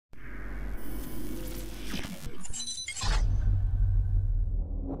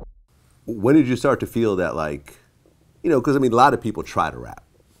when did you start to feel that, like, you know, because I mean, a lot of people try to rap.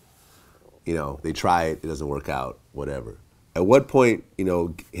 You know, they try it, it doesn't work out, whatever. At what point, you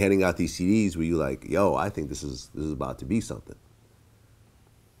know, handing out these CDs, were you like, yo, I think this is about to be something?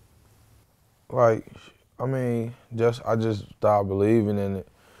 Like, I mean, I just started believing in it.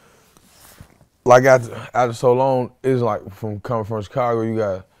 Like after so long, it's like coming from Chicago, you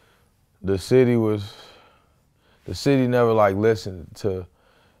got the city never like listened to,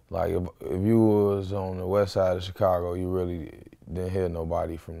 like if you was on the west side of Chicago, you really didn't hear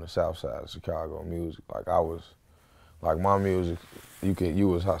nobody from the south side of Chicago music. Like like my music, you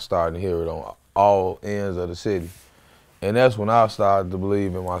was starting to hear it on all ends of the city. And that's when I started to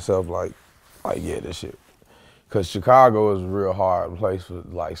believe in myself, like yeah, this shit. Cause Chicago is a real hard place for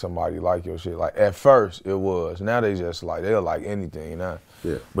like somebody like your shit. Like at first it was. Now they'll like anything now.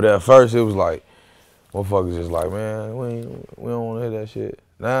 Yeah. But at first it was like, motherfuckers just like, man, we don't wanna hear that shit.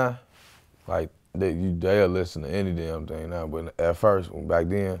 Nah, like they'll listen to any damn thing now. But at first, back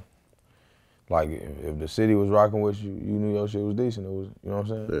then, like if the city was rocking with you, you knew your shit was decent. It was, you know what I'm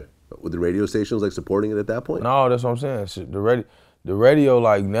saying? Yeah. Were the radio stations like supporting it at that point? No, that's what I'm saying. Shit, the radio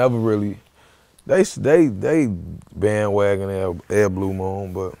like never really. They bandwagon Air Blue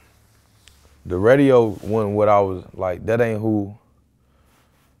Moon, but the radio wasn't what I was like. That ain't who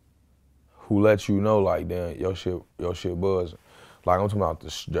let you know like, damn, your shit buzzing. Like I'm talking about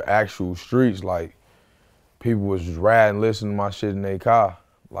the actual streets. Like people was just riding, listening to my shit in their car.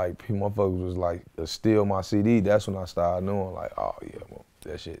 Like motherfuckers was like steal my CD. That's when I started knowing like, oh yeah, well,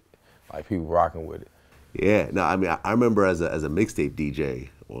 that shit. Like people rocking with it. Yeah, no, I mean, I remember as a mixtape DJ,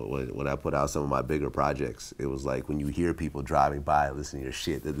 when I put out some of my bigger projects, it was like when you hear people driving by listening to your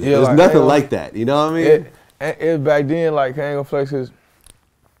shit, there's like, nothing like that, you know what I mean? It back then, like, I ain't gonna flex this,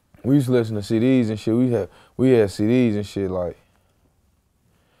 we used to listen to CDs and shit. We had CDs and shit, like,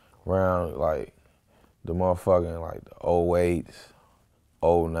 around, like, the motherfucking, like, the 08s,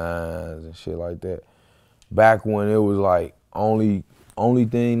 09s and shit like that. Back when it was, like, only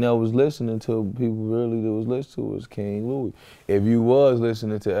thing that was listening to people really that was listening to was King Louie. If you was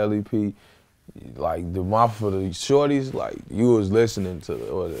listening to LEP, like for the shorties, like you was listening to,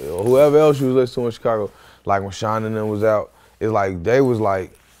 or whoever else you was listening to in Chicago, like when Shauna and them was out, it's like they was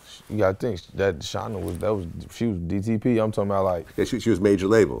like, you gotta think that Shauna she was DTP. I'm talking about like. Yeah, she was major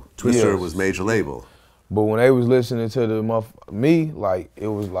label. Twister was major label. But when they was listening to me, like it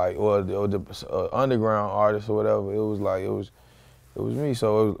was like, or the underground artists or whatever, it was like, it was me.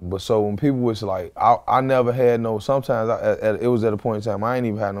 So when people was like, I never had no. Sometimes it was at a point in time I ain't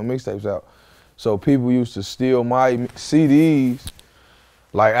even had no mixtapes out. So people used to steal my CDs,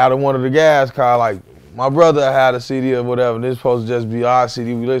 like out of one of the guys' car. Like my brother had a CD or whatever, and this supposed to just be our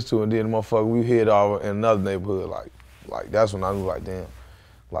CD we listened to, and then the motherfucker we hid over in another neighborhood. Like that's when I knew like damn,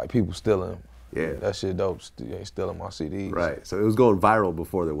 like people stealing them. Yeah, that shit dope. You ain't stealing my CDs. Right. So it was going viral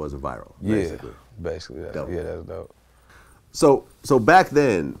before there was a viral. Basically. Yeah, basically. That's dope. So back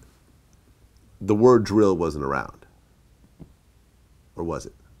then, the word drill wasn't around, or was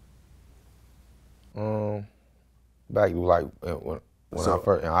it? Back like when I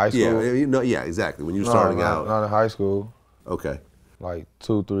first in high school. Yeah, exactly. When you were starting out. Not in high school. Okay. Like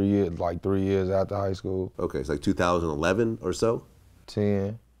 2-3 years, like 3 years after high school. Okay, it's like 2011 or so.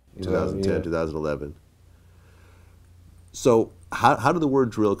 10. 2010, yeah. 2011. So how did the word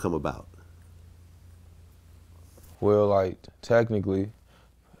drill come about? Well, like technically,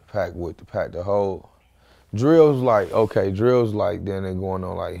 pack the whole drills. Like drills like then they're going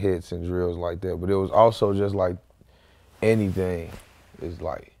on like hits and drills like that. But it was also just like anything is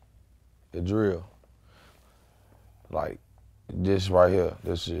like a drill. Like this right here,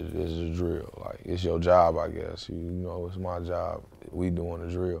 this is a drill. Like it's your job, I guess. You know, it's my job. We doing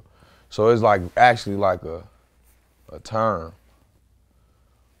a drill. So it's like actually like a term,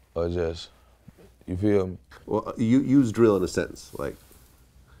 or just. You feel me? Well, you use drill in a sentence,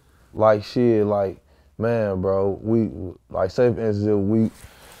 like shit, like man, bro. We like say for instance,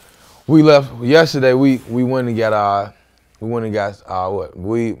 we left yesterday. We went and got our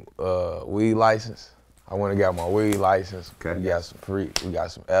weed license. I went and got my weed license. Okay. We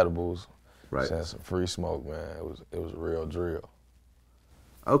got some edibles. Right. Some free smoke, man. It was a real drill.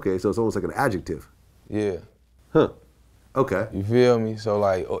 Okay, so it's almost like an adjective. Yeah. Huh. Okay. You feel me? So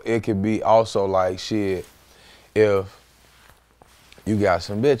like it could be also like shit if you got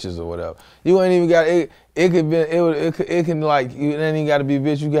some bitches or whatever. You ain't even got it. It can like you ain't even got to be a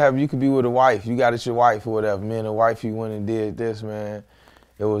bitch. You could be with a wife. You got it your wife or whatever. Me and the wife, you went and did this, man.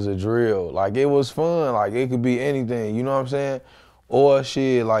 It was a drill. Like it was fun. Like it could be anything. You know what I'm saying? Or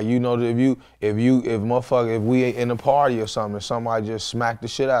shit, like, you know, if we in a party or something, and somebody just smack the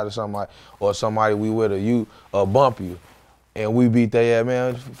shit out of somebody, or somebody we with, or you bump you, and we beat their ass,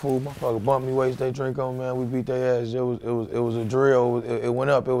 man, fool, motherfucker bump me, waste they drink on, man, we beat their ass. It was a drill. It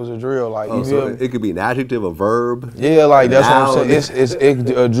went up. It was a drill. Like, oh, you so feel me? it could be an adjective, a verb. Yeah, like that's what I'm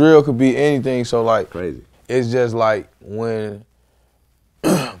saying. A drill could be anything. So like, Crazy. It's just like when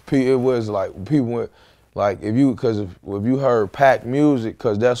it was like people went. Like if you heard Pac music,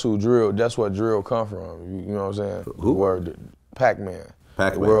 cause that's what drill come from. You know what I'm saying? Who? The word Pac-Man.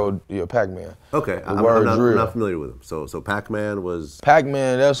 Pac-Man. The world, yeah, Pac-Man. Okay, I'm not familiar with him. So Pac-Man was.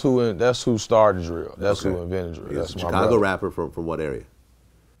 Pac-Man, that's who started drill. That's who invented drill. That's a Chicago rapper from what area?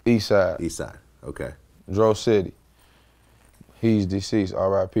 East Side. East Side. Okay. Dro City. He's deceased.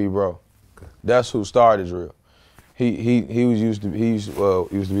 R.I.P. bro. Okay. That's who started drill. He used to be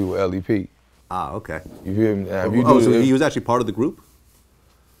with LEP. Ah, okay. You hear me? So he was actually part of the group?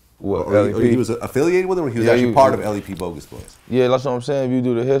 What, or he was affiliated with them, or he was actually part of LEP Bogus Boys? Yeah, that's what I'm saying. If you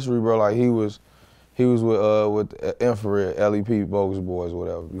do the history, bro, like he was with Infrared, LEP Bogus Boys, or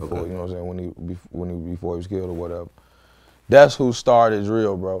whatever, before, okay. You know what I'm saying, before he was killed or whatever. That's who started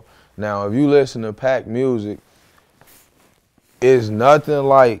drill, bro. Now, if you listen to Pac music, it's nothing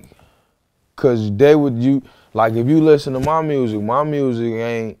like, cause if you listen to my music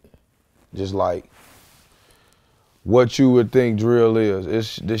ain't just like what you would think drill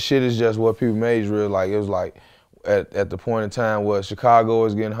is. This shit is just what people made drill. Like, it was like at the point in time where Chicago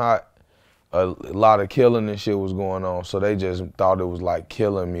was getting hot, a lot of killing and shit was going on. So they just thought it was like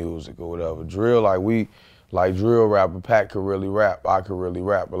killing music or whatever. Drill, like drill rapper, Pac could really rap, I could really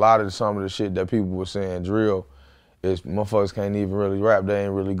rap. A lot of some of the shit that people were saying drill is motherfuckers can't even really rap. They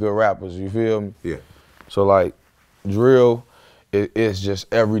ain't really good rappers, you feel me? Yeah. So like drill, it's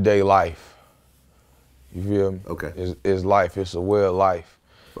just everyday life. You feel me? Okay. It's life. It's a way of life.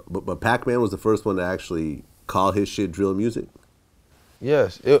 But Pac-Man was the first one to actually call his shit drill music?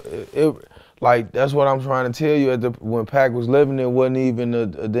 Yes. It like, that's what I'm trying to tell you. When Pac was living, it wasn't even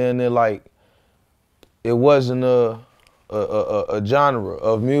it wasn't a genre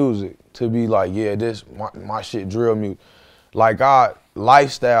of music to be like, yeah, this my shit drill music. Like, our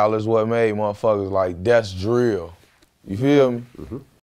lifestyle is what made motherfuckers like, that's drill. You feel me? Mm-hmm.